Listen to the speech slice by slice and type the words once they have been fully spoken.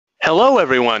Hello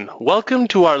everyone, welcome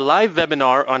to our live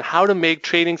webinar on how to make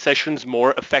training sessions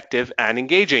more effective and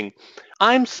engaging.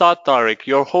 I'm Saad Tariq,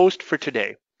 your host for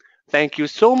today. Thank you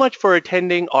so much for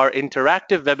attending our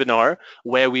interactive webinar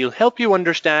where we'll help you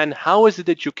understand how is it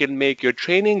that you can make your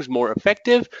trainings more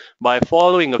effective by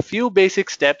following a few basic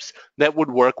steps that would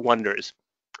work wonders.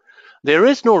 There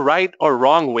is no right or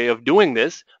wrong way of doing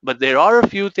this, but there are a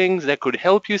few things that could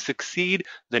help you succeed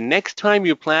the next time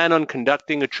you plan on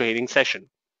conducting a training session.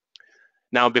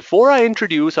 Now, before I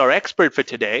introduce our expert for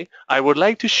today, I would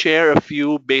like to share a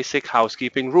few basic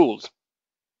housekeeping rules.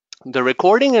 The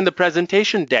recording and the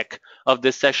presentation deck of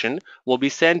this session will be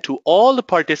sent to all the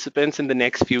participants in the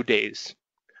next few days.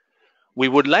 We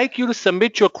would like you to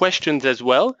submit your questions as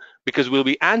well because we'll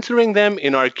be answering them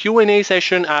in our Q&A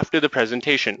session after the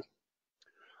presentation.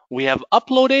 We have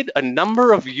uploaded a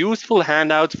number of useful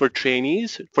handouts for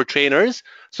trainers,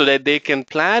 so that they can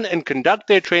plan and conduct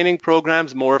their training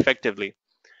programs more effectively.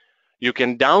 You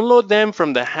can download them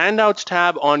from the Handouts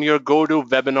tab on your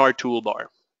GoToWebinar toolbar.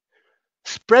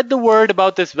 Spread the word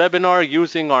about this webinar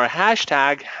using our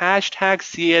hashtag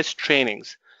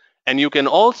 #CSTrainings, and you can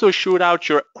also shoot out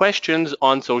your questions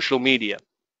on social media.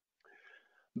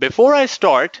 Before I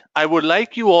start, I would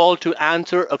like you all to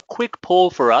answer a quick poll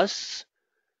for us,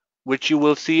 which you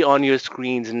will see on your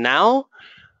screens now.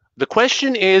 The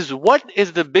question is, what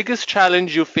is the biggest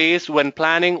challenge you face when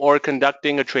planning or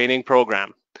conducting a training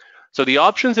program? So the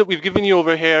options that we've given you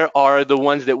over here are the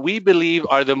ones that we believe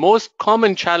are the most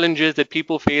common challenges that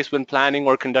people face when planning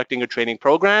or conducting a training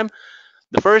program.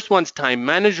 The first one's time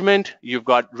management. You've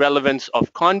got relevance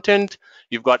of content.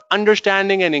 You've got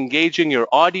understanding and engaging your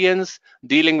audience,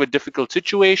 dealing with difficult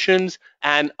situations,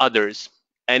 and others.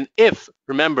 And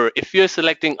remember, if you're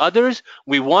selecting others,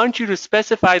 we want you to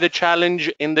specify the challenge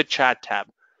in the chat tab.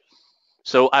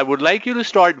 So I would like you to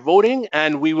start voting,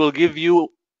 and we will give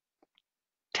you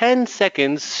 10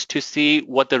 seconds to see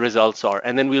what the results are,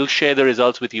 and then we'll share the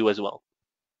results with you as well.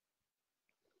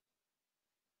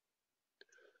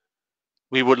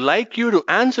 We would like you to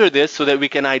answer this so that we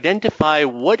can identify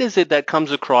what is it that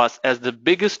comes across as the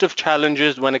biggest of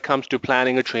challenges when it comes to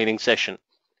planning a training session.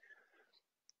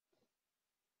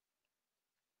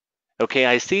 Okay,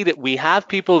 I see that we have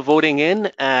people voting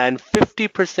in, and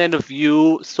 50% of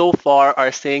you so far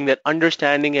are saying that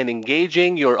understanding and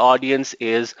engaging your audience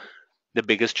is the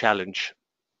biggest challenge.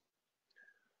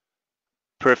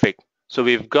 Perfect. So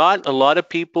we've got a lot of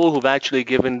people who've actually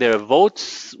given their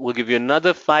votes. We'll give you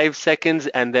another 5 seconds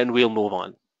and then we'll move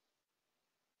on.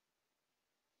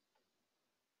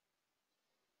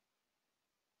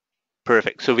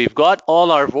 Perfect. So we've got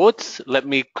all our votes. Let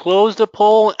me close the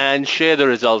poll and share the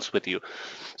results with you.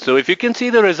 So if you can see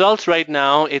the results right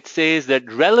now, it says that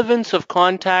relevance of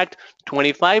contact,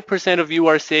 25% of you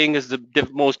are saying is the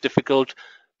most difficult,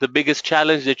 the biggest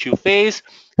challenge that you face.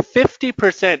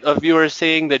 50% of you are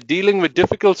saying that dealing with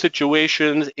difficult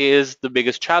situations is the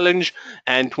biggest challenge,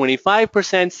 and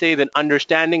 25% say that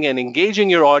understanding and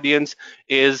engaging your audience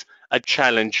is a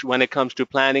challenge when it comes to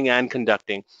planning and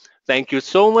conducting. Thank you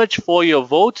so much for your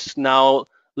votes. Now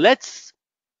let's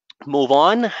move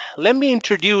on. Let me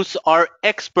introduce our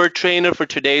expert trainer for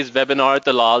today's webinar,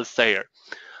 Talal Saiyer.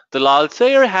 Talal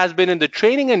Saiyer has been in the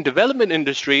training and development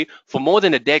industry for more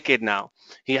than a decade now.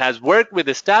 He has worked with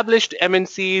established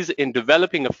MNCs in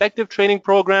developing effective training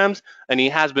programs, and he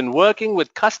has been working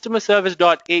with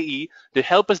CustomerService.ae to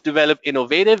help us develop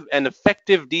innovative and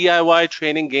effective DIY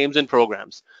training games and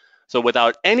programs. So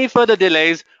without any further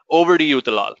delays, over to you,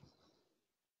 Talal.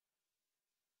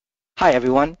 Hi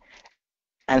everyone,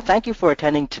 and thank you for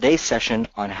attending today's session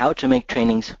on how to make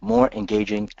trainings more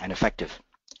engaging and effective.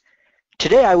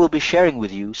 Today I will be sharing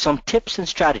with you some tips and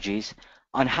strategies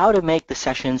on how to make the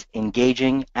sessions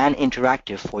engaging and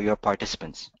interactive for your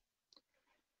participants.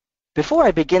 Before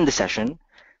I begin the session,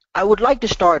 I would like to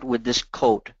start with this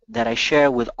quote that I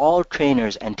share with all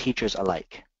trainers and teachers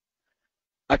alike.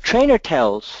 A trainer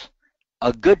tells,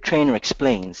 a good trainer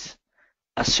explains,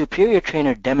 a superior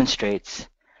trainer demonstrates,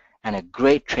 and a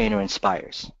great trainer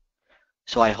inspires.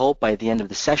 So I hope by the end of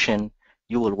the session,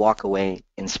 you will walk away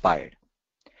inspired.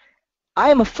 I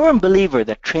am a firm believer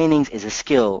that training is a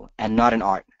skill and not an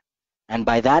art. And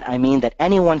by that I mean that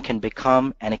anyone can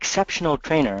become an exceptional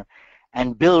trainer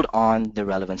and build on the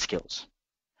relevant skills.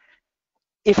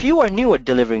 If you are new at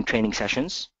delivering training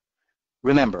sessions,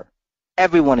 remember,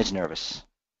 everyone is nervous.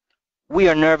 We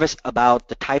are nervous about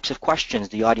the types of questions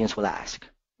the audience will ask.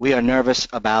 We are nervous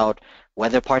about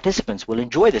whether participants will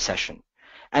enjoy the session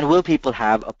and will people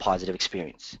have a positive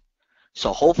experience.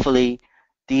 So hopefully,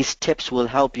 these tips will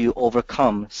help you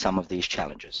overcome some of these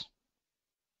challenges.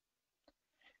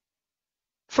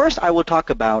 First, I will talk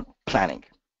about planning.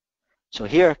 So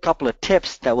here are a couple of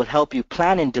tips that will help you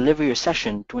plan and deliver your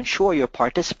session to ensure your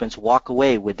participants walk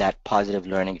away with that positive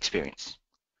learning experience.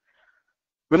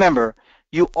 Remember,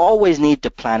 you always need to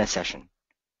plan a session.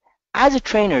 As a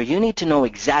trainer, you need to know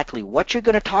exactly what you're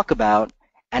going to talk about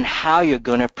and how you're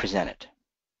going to present it.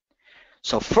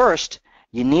 So first,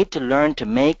 you need to learn to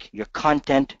make your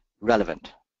content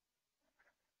relevant.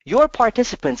 Your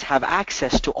participants have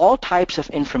access to all types of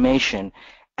information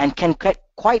and can get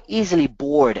quite easily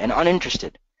bored and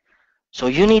uninterested. So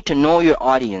you need to know your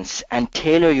audience and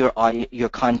tailor your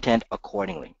content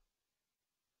accordingly.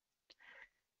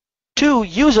 2,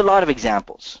 use a lot of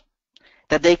examples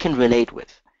that they can relate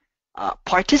with.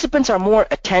 Participants are more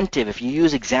attentive if you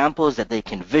use examples that they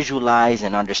can visualize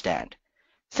and understand.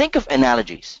 Think of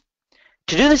analogies.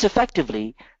 To do this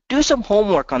effectively, do some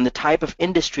homework on the type of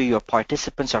industry your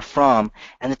participants are from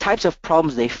and the types of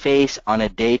problems they face on a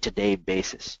day-to-day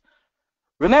basis.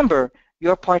 Remember,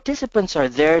 your participants are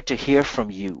there to hear from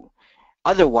you.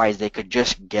 Otherwise, they could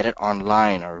just get it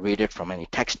online or read it from any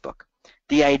textbook.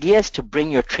 The idea is to bring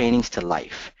your trainings to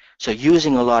life. So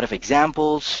using a lot of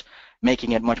examples,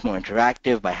 making it much more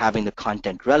interactive by having the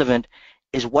content relevant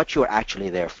is what you're actually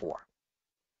there for.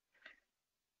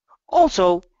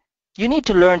 Also, you need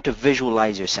to learn to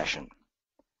visualize your session.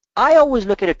 I always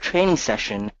look at a training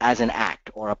session as an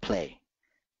act or a play.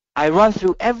 I run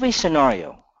through every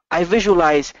scenario. I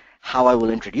visualize how I will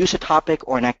introduce a topic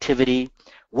or an activity,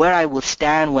 where I will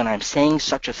stand when I'm saying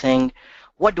such a thing,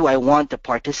 what do I want the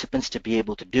participants to be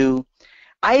able to do.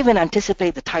 I even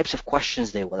anticipate the types of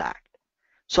questions they will ask.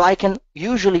 So I can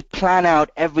usually plan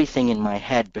out everything in my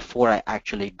head before I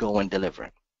actually go and deliver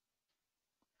it.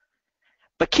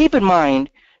 But keep in mind,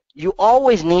 you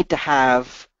always need to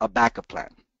have a backup plan.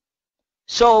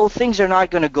 So things are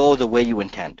not going to go the way you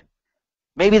intend.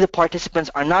 Maybe the participants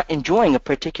are not enjoying a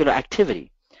particular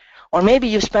activity. Or maybe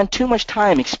you've spent too much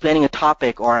time explaining a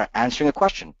topic or answering a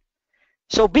question.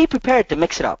 So be prepared to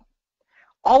mix it up.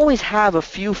 Always have a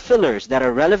few fillers that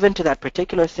are relevant to that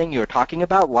particular thing you're talking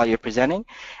about while you're presenting,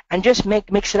 and just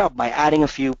mix it up by adding a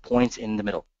few points in the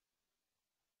middle.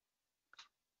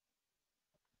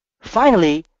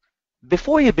 Finally,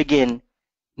 before you begin,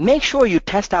 make sure you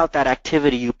test out that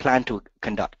activity you plan to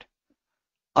conduct.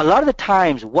 A lot of the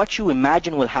times, what you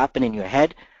imagine will happen in your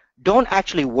head don't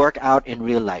actually work out in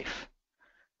real life.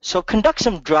 So conduct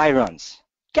some dry runs.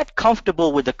 Get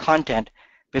comfortable with the content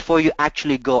before you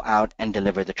actually go out and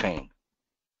deliver the training.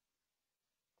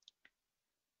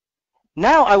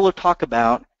 Now I will talk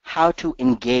about how to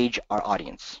engage our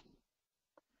audience.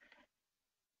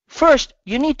 First,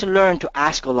 you need to learn to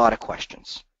ask a lot of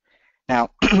questions.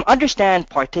 Now, understand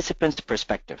participants'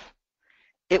 perspective.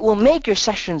 It will make your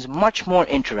sessions much more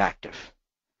interactive.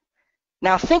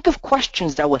 Now, think of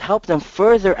questions that will help them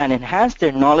further and enhance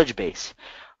their knowledge base,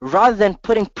 rather than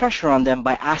putting pressure on them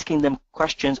by asking them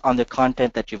questions on the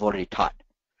content that you've already taught.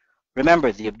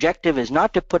 Remember, the objective is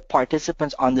not to put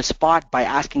participants on the spot by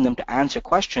asking them to answer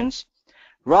questions.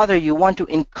 Rather, you want to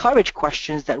encourage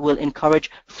questions that will encourage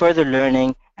further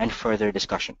learning and further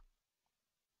discussion.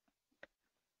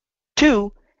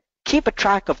 2, keep a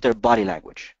track of their body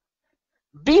language.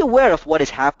 Be aware of what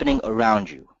is happening around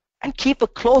you and keep a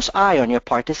close eye on your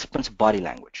participants' body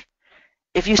language.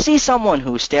 If you see someone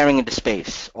who's staring into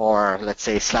space or, let's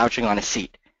say, slouching on a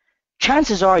seat,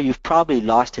 chances are you've probably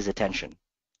lost his attention.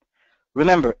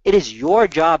 Remember, it is your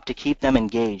job to keep them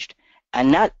engaged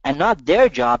and not their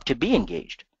job to be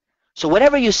engaged. So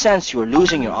whenever you sense you're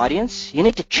losing your audience, you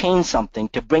need to change something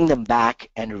to bring them back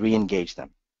and re-engage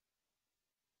them.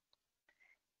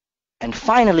 And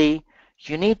finally,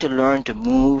 you need to learn to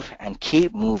move and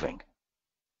keep moving.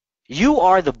 You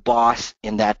are the boss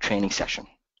in that training session.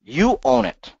 You own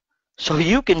it. So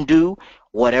you can do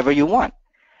whatever you want.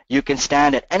 You can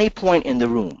stand at any point in the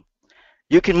room.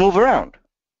 You can move around.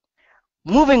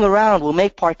 Moving around will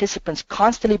make participants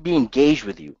constantly be engaged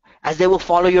with you, as they will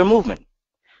follow your movement.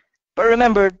 But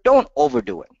remember, don't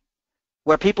overdo it,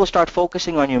 where people start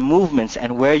focusing on your movements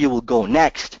and where you will go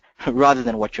next, rather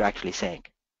than what you're actually saying.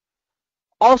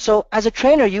 Also, as a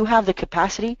trainer, you have the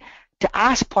capacity to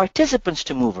ask participants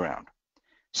to move around.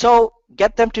 So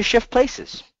get them to shift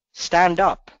places, stand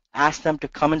up, ask them to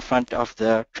come in front of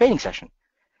the training session.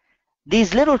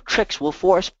 These little tricks will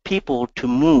force people to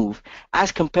move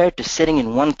as compared to sitting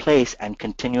in one place and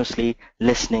continuously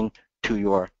listening to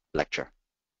your lecture.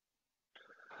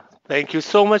 Thank you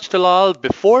so much, Talal.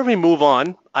 Before we move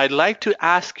on, I'd like to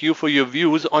ask you for your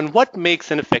views on what makes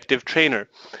an effective trainer.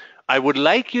 I would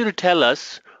like you to tell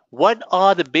us what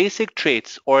are the basic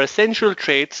traits or essential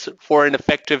traits for an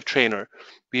effective trainer.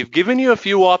 We've given you a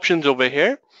few options over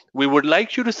here. We would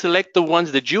like you to select the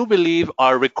ones that you believe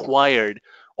are required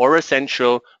or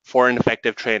essential for an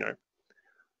effective trainer.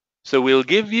 So we'll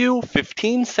give you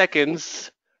 15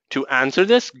 seconds to answer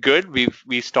this. Good.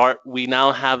 We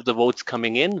now have the votes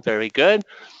coming in. Very good.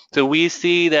 So we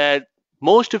see that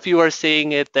most of you are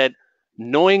saying it that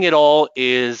knowing it all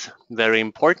is very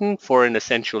important for an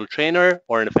essential trainer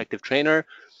or an effective trainer.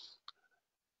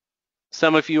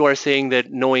 Some of you are saying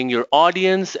that knowing your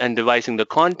audience and devising the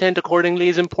content accordingly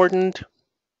is important.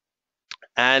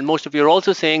 And most of you are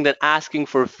also saying that asking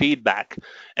for feedback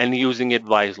and using it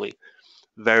wisely.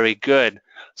 Very good.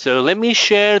 So let me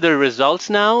share the results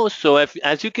now. So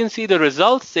as you can see, the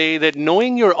results say that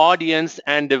knowing your audience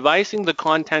and devising the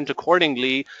content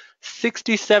accordingly,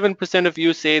 67% of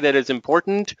you say that it's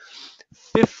important.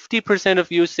 50%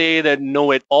 of you say that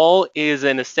know it all is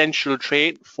an essential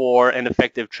trait for an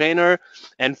effective trainer.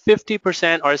 And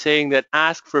 50% are saying that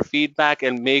ask for feedback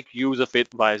and make use of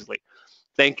it wisely.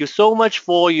 Thank you so much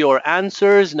for your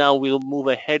answers. Now we'll move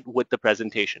ahead with the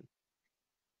presentation.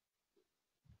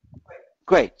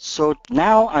 Great. So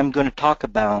now I'm going to talk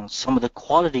about some of the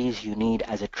qualities you need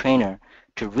as a trainer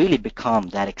to really become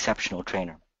that exceptional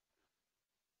trainer.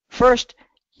 First,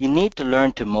 you need to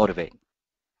learn to motivate.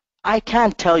 I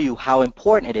can't tell you how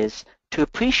important it is to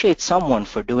appreciate someone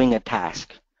for doing a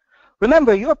task.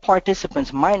 Remember, your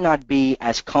participants might not be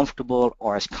as comfortable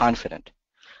or as confident.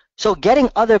 So getting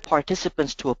other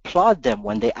participants to applaud them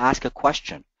when they ask a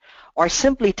question, or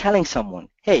simply telling someone,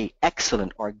 hey,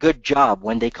 excellent or good job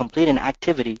when they complete an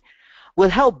activity, will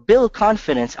help build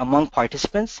confidence among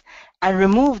participants and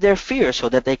remove their fear so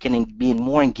that they can be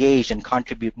more engaged and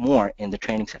contribute more in the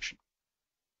training session.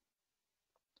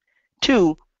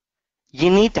 2, you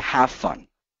need to have fun.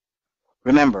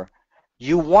 Remember,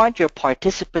 you want your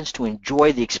participants to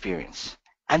enjoy the experience,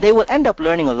 and they will end up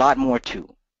learning a lot more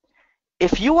too.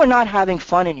 If you are not having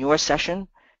fun in your session,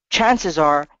 chances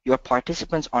are your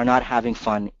participants are not having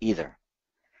fun either.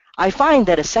 I find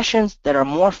that the sessions that are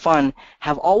more fun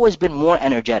have always been more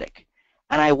energetic,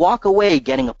 and I walk away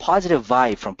getting a positive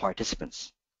vibe from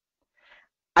participants.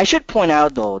 I should point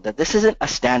out, though, that this isn't a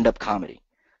stand-up comedy,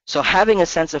 so having a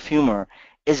sense of humor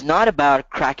is not about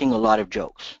cracking a lot of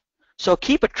jokes. So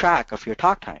keep a track of your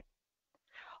talk time.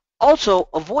 Also,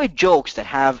 avoid jokes that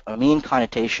have a mean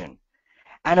connotation,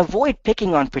 and avoid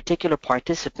picking on particular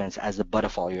participants as the butt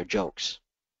of all your jokes.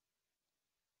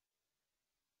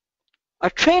 A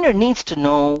trainer needs to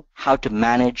know how to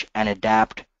manage and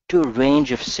adapt to a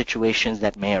range of situations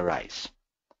that may arise.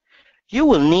 You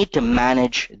will need to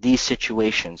manage these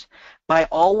situations by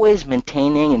always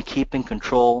maintaining and keeping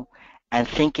control and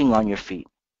thinking on your feet.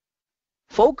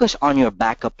 Focus on your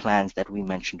backup plans that we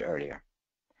mentioned earlier.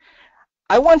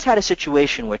 I once had a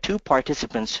situation where two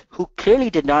participants who clearly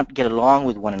did not get along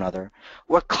with one another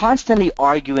were constantly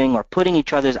arguing or putting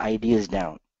each other's ideas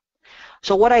down.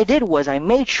 So what I did was I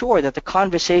made sure that the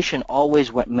conversation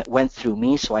always went through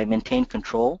me, so I maintained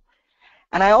control.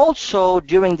 And I also,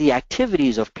 during the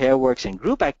activities of pair works and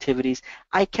group activities,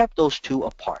 I kept those two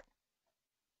apart.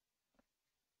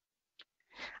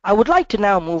 I would like to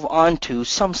now move on to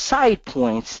some side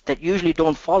points that usually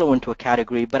don't follow into a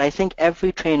category, but I think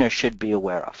every trainer should be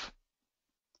aware of.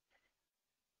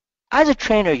 As a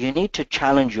trainer, you need to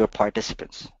challenge your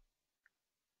participants.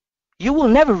 You will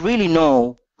never really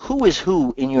know who is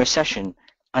who in your session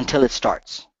until it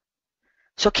starts.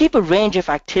 So keep a range of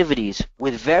activities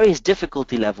with various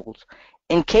difficulty levels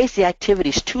in case the activity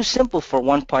is too simple for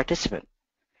one participant,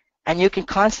 and you can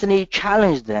constantly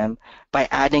challenge them by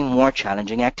adding more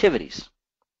challenging activities.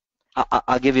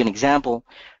 I'll give you an example.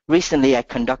 Recently, I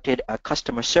conducted a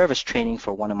customer service training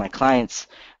for one of my clients,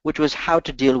 which was how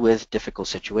to deal with difficult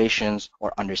situations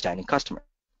or understanding customers.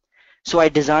 So I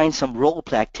designed some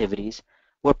role-play activities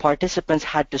where participants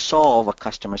had to solve a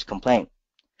customer's complaint.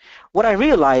 What I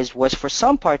realized was for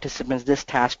some participants this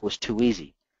task was too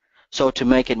easy. So to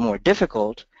make it more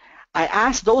difficult, I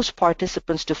asked those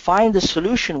participants to find the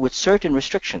solution with certain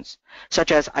restrictions,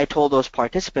 such as I told those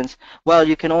participants, well,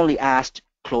 you can only ask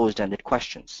closed-ended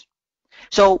questions.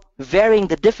 So varying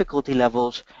the difficulty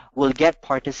levels will get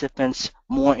participants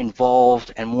more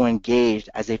involved and more engaged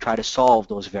as they try to solve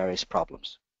those various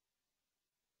problems.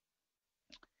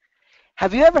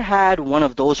 Have you ever had one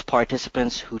of those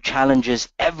participants who challenges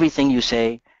everything you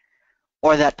say,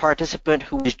 or that participant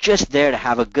who is just there to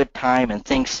have a good time and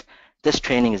thinks this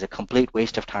training is a complete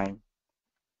waste of time?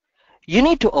 You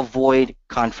need to avoid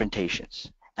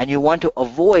confrontations, and you want to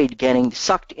avoid getting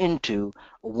sucked into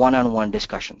one-on-one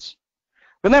discussions.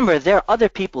 Remember, there are other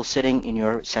people sitting in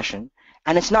your session,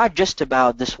 and it's not just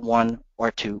about this one or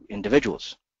two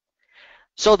individuals.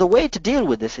 So the way to deal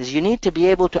with this is you need to be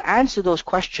able to answer those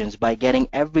questions by getting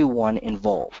everyone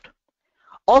involved.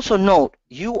 Also note,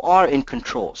 you are in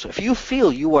control. So if you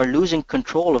feel you are losing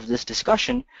control of this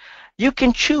discussion, you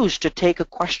can choose to take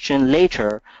a question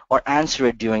later or answer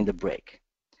it during the break.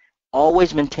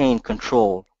 Always maintain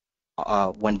control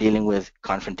when dealing with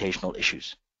confrontational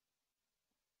issues.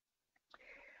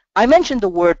 I mentioned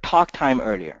the word talk time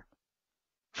earlier.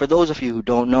 For those of you who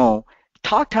don't know,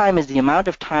 talk time is the amount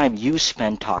of time you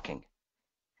spend talking.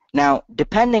 Now,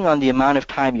 depending on the amount of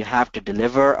time you have to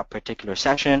deliver a particular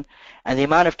session and the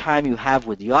amount of time you have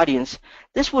with the audience,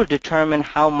 this will determine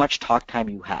how much talk time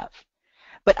you have.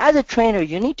 But as a trainer,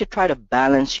 you need to try to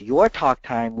balance your talk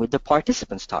time with the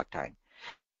participants' talk time.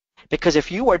 Because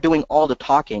if you are doing all the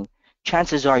talking,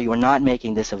 chances are you are not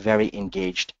making this a very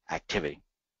engaged activity.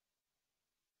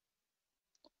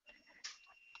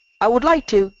 I would like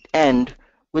to end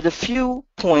with a few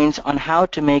points on how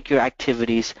to make your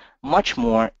activities much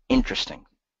more interesting.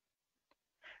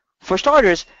 For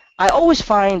starters, I always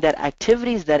find that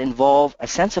activities that involve a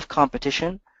sense of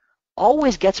competition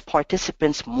always gets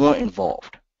participants more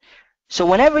involved. So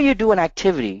whenever you do an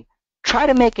activity, try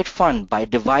to make it fun by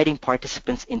dividing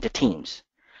participants into teams,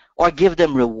 or give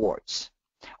them rewards,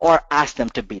 or ask them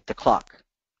to beat the clock.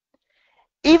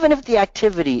 Even if the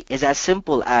activity is as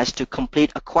simple as to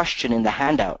complete a question in the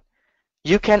handout,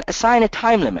 you can assign a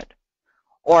time limit,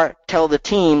 or tell the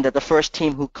team that the first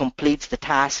team who completes the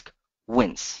task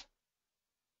wins.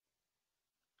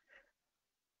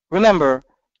 Remember,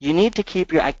 you need to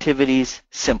keep your activities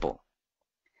simple.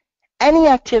 Any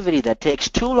activity that takes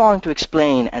too long to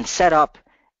explain and set up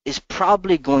is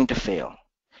probably going to fail.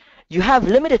 You have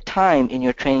limited time in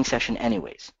your training session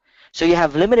anyways, so you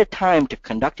have limited time to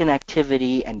conduct an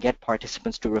activity and get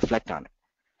participants to reflect on it.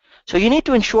 So you need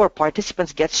to ensure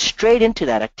participants get straight into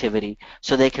that activity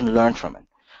so they can learn from it.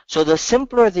 So the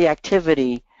simpler the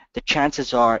activity, the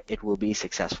chances are it will be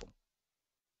successful.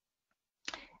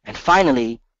 And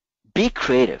finally, be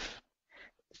creative.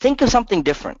 Think of something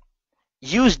different.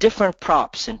 Use different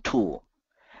props and tools.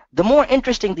 The more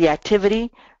interesting the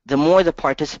activity, the more the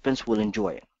participants will enjoy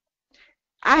it.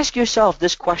 Ask yourself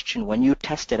this question when you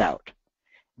test it out.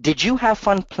 Did you have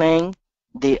fun playing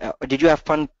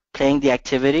the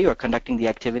activity or conducting the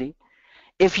activity?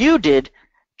 If you did,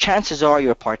 chances are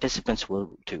your participants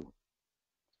will too.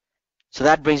 So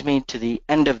that brings me to the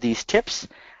end of these tips.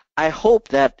 I hope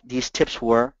that these tips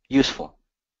were useful.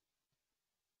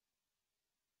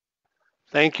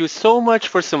 Thank you so much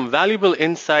for some valuable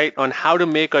insight on how to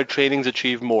make our trainings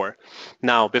achieve more.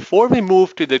 Now, before we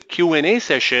move to the Q&A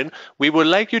session, we would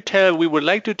like to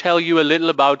tell you a little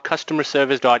about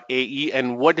CustomerService.ae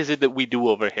and what is it that we do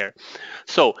over here.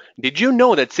 So, did you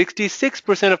know that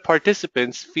 66% of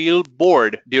participants feel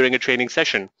bored during a training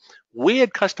session? We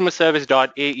at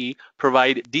CustomerService.ae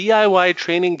provide DIY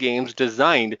training games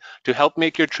designed to help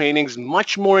make your trainings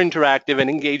much more interactive and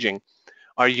engaging.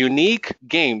 Our unique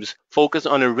games focus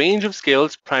on a range of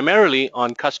skills primarily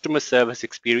on customer service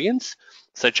experience,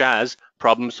 such as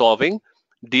problem solving,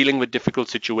 dealing with difficult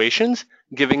situations,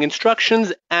 giving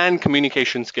instructions, and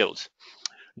communication skills.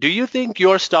 Do you think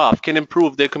your staff can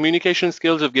improve their communication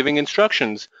skills of giving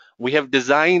instructions? We have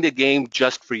designed a game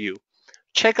just for you.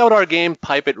 Check out our game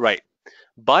Pipe It Right.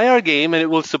 Buy our game and it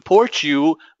will support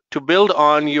you to build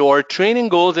on your training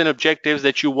goals and objectives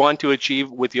that you want to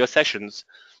achieve with your sessions.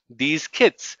 These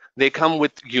kits, they come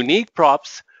with unique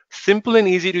props, simple and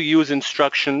easy to use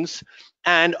instructions,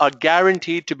 and are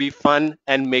guaranteed to be fun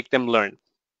and make them learn.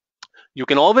 You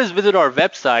can always visit our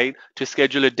website to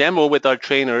schedule a demo with our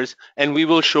trainers and we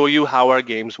will show you how our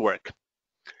games work.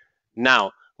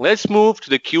 Now, let's move to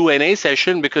the Q&A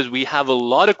session because we have a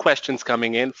lot of questions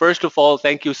coming in. First of all,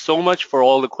 thank you so much for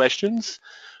all the questions.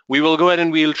 We will go ahead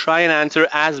and we'll try and answer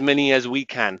as many as we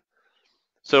can.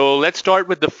 So let's start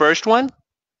with the first one.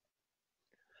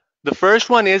 The first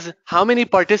one is how many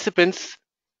participants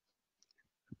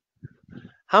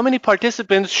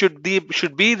should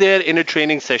be there in a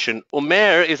training session?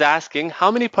 Omer is asking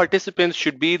how many participants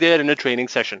should be there in a training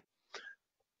session?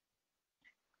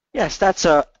 Yes, that's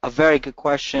a very good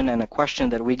question and a question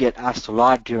that we get asked a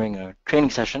lot during a training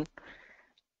session.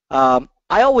 I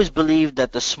always believe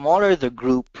that the smaller the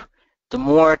group, the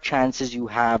more chances you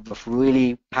have of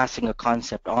really passing a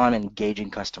concept on and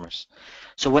engaging customers.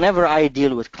 So whenever I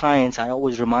deal with clients, I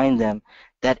always remind them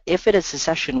that if it is a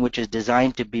session which is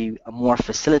designed to be more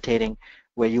facilitating,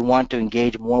 where you want to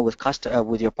engage more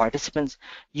with your participants,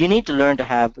 you need to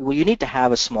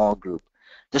have a small group.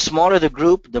 The smaller the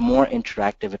group, the more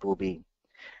interactive it will be.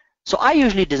 So I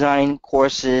usually design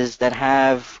courses that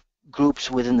have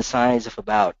groups within the size of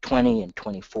about 20 and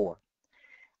 24.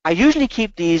 I usually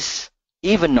keep these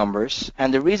even numbers,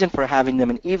 and the reason for having them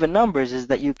in even numbers is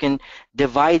that you can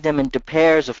divide them into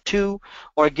pairs of two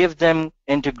or give them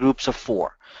into groups of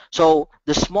four. So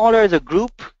the smaller the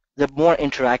group, the more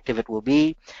interactive it will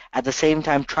be. At the same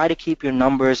time, try to keep your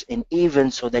numbers in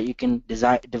even so that you can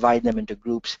divide them into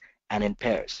groups and in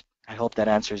pairs. I hope that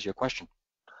answers your question.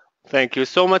 Thank you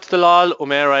so much, Talal.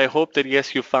 Umair, I hope that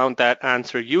yes, you found that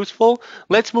answer useful.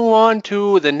 Let's move on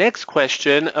to the next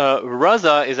question.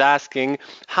 Raza is asking,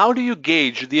 how do you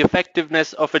gauge the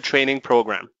effectiveness of a training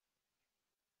program?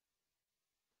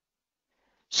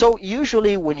 So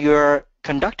usually when you're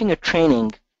conducting a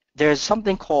training, there's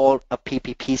something called a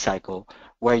PPP cycle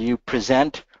where you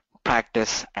present,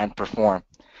 practice, and perform.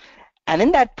 And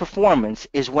in that performance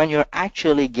is when you're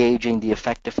actually gauging the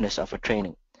effectiveness of a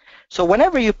training. So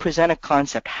whenever you present a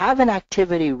concept, have an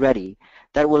activity ready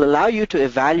that will allow you to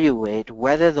evaluate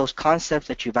whether those concepts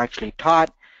that you've actually taught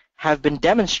have been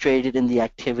demonstrated in the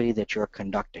activity that you're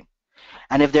conducting.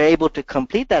 And if they're able to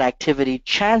complete that activity,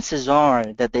 chances are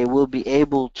you'll be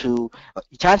able to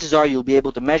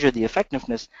measure the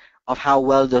effectiveness of how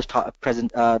well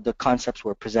the concepts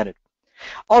were presented.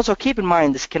 Also, keep in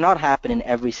mind this cannot happen in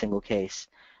every single case.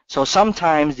 So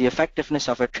sometimes the effectiveness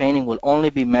of a training will only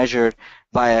be measured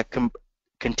via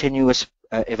continuous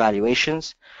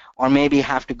evaluations, or maybe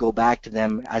have to go back to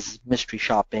them as mystery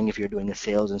shopping if you're doing a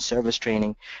sales and service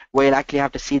training, where you'll actually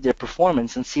have to see their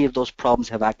performance and see if those problems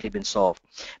have actually been solved.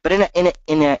 But in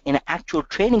an actual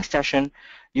training session,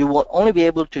 you will only be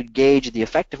able to gauge the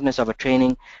effectiveness of a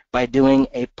training by doing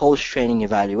a post-training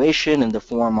evaluation in the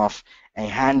form of a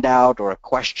handout or a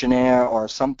questionnaire or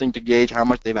something to gauge how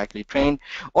much they've actually trained,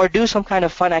 or do some kind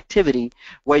of fun activity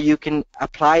where you can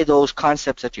apply those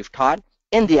concepts that you've taught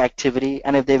in the activity,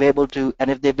 and if they've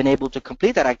been able to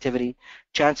complete that activity,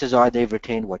 chances are they've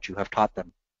retained what you have taught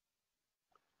them.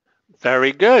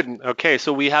 Very good. Okay,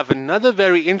 so we have another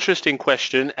very interesting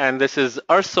question, and this is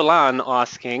Arsalan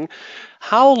asking,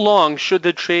 how long should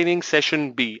the training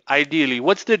session be? Ideally,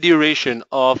 what's the duration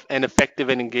of an effective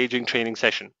and engaging training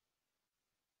session?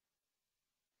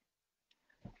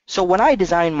 So when I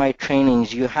design my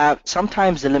trainings, you have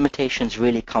sometimes the limitations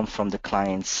really come from the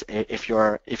clients. If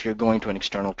you're going to an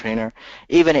external trainer,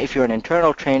 even if you're an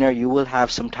internal trainer, you will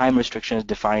have some time restrictions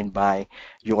defined by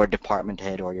your department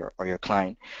head or your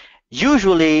client.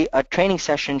 Usually, a training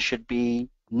session should be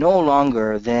no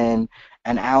longer than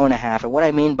an hour and a half. And what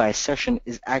I mean by a session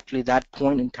is actually that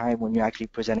point in time when you're actually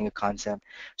presenting a concept.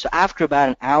 So after about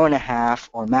an hour and a half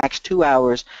or max 2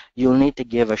 hours, you'll need to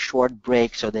give a short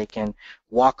break so they can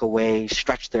walk away,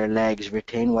 stretch their legs,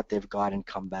 retain what they've got, and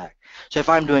come back. So if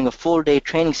I'm doing a full day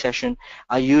training session,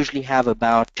 I usually have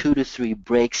about 2 to 3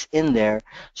 breaks in there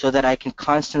so that I can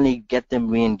constantly get them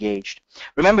re-engaged.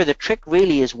 Remember, the trick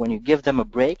really is when you give them a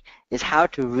break is how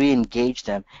to re-engage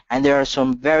them. And there are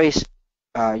some very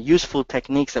useful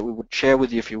techniques that we would share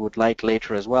with you if you would like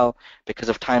later as well. Because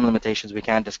of time limitations, we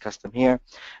can't discuss them here.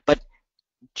 But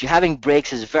having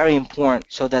breaks is very important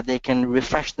so that they can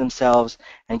refresh themselves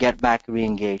and get back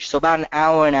re-engaged. So about an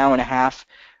hour and a half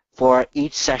for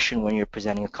each session when you're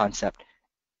presenting a concept.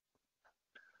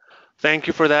 Thank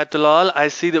you for that, Dalal. I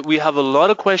see that we have a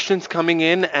lot of questions coming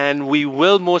in, and we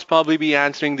will most probably be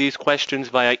answering these questions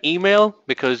via email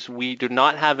because we do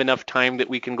not have enough time that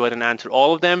we can go ahead and answer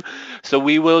all of them. So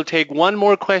we will take one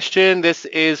more question. This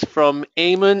is from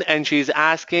Eamon, and she's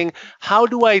asking, how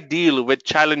do I deal with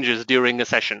challenges during a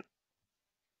session?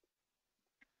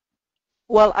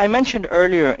 Well, I mentioned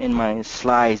earlier in my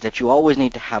slides that you always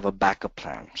need to have a backup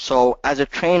plan. So as a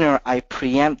trainer, I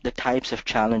preempt the types of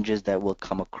challenges that will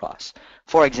come across.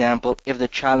 For example, if the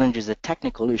challenge is a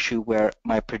technical issue where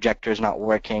my projector is not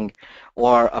working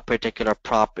or a particular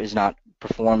prop is not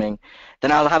performing,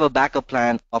 then I'll have a backup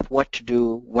plan of what to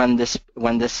do when this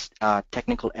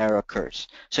technical error occurs.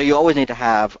 So you always need to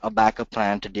have a backup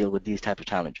plan to deal with these type of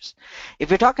challenges. If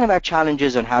you're talking about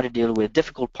challenges on how to deal with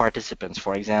difficult participants,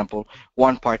 for example,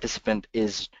 one participant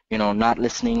is, not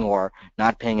listening or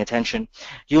not paying attention,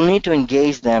 you'll need to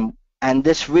engage them, and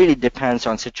this really depends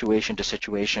on situation to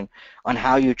situation on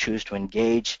how you choose to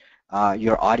engage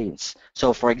your audience.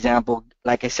 So for example,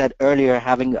 like I said earlier,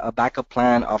 having a backup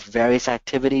plan of various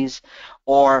activities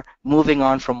or moving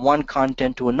on from one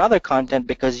content to another content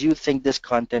because you think this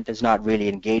content is not really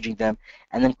engaging them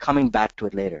and then coming back to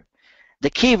it later. The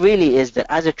key really is that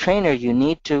as a trainer, you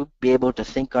need to be able to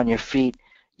think on your feet.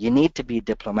 You need to be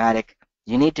diplomatic.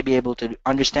 You need to be able to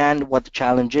understand what the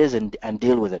challenge is and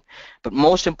deal with it. But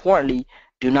most importantly,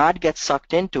 do not get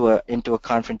sucked into a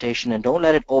confrontation and don't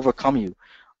let it overcome you.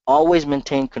 Always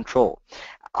maintain control.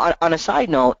 On a side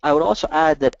note, I would also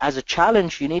add that as a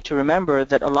challenge, you need to remember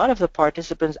that a lot of the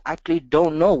participants actually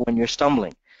don't know when you're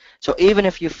stumbling. So even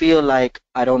if you feel like,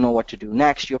 I don't know what to do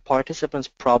next, your participants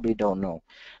probably don't know.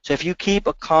 So if you keep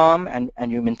a calm and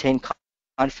you maintain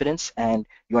confidence and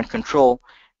you're in control,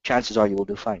 chances are you will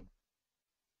do fine.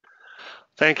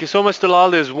 Thank you so much,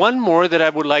 Talal. There's one more that I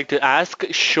would like to ask.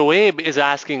 Shoaib is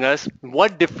asking us,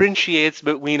 what differentiates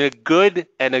between a good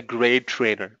and a great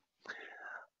trainer?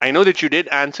 I know that you did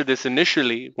answer this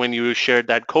initially when you shared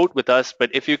that quote with us, but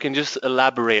if you can just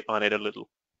elaborate on it a little.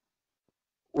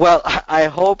 Well, I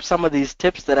hope some of these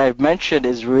tips that I've mentioned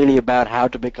is really about how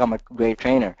to become a great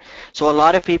trainer. So a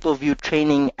lot of people view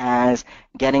training as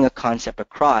getting a concept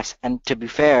across, and to be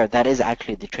fair, that is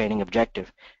actually the training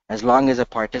objective. As long as a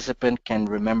participant can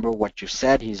remember what you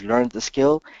said, he's learned the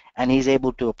skill, and he's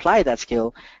able to apply that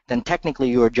skill, then technically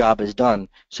your job is done,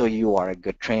 so you are a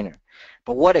good trainer.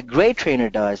 But what a great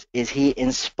trainer does is he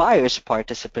inspires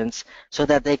participants so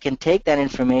that they can take that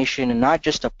information and not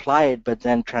just apply it, but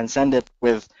then transcend it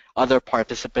with other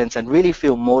participants and really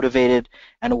feel motivated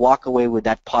and walk away with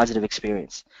that positive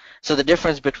experience. So the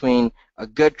difference between a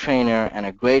good trainer and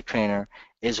a great trainer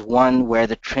is one where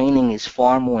the training is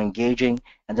far more engaging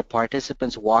and the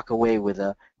participants walk away with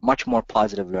a much more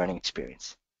positive learning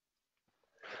experience.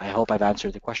 I hope I've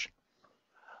answered the question.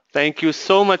 Thank you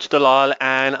so much, Dalal,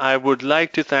 and I would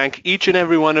like to thank each and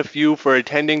every one of you for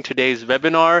attending today's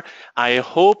webinar. I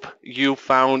hope you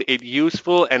found it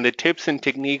useful and the tips and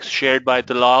techniques shared by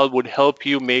Dalal would help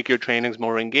you make your trainings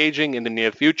more engaging in the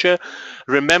near future.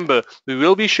 Remember, we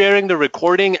will be sharing the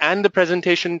recording and the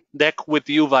presentation deck with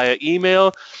you via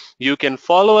email. You can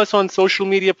follow us on social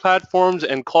media platforms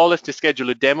and call us to schedule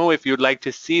a demo if you'd like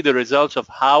to see the results of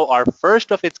how our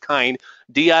first of its kind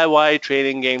DIY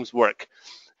training games work.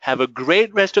 Have a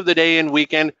great rest of the day and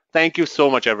weekend. Thank you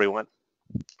so much, everyone.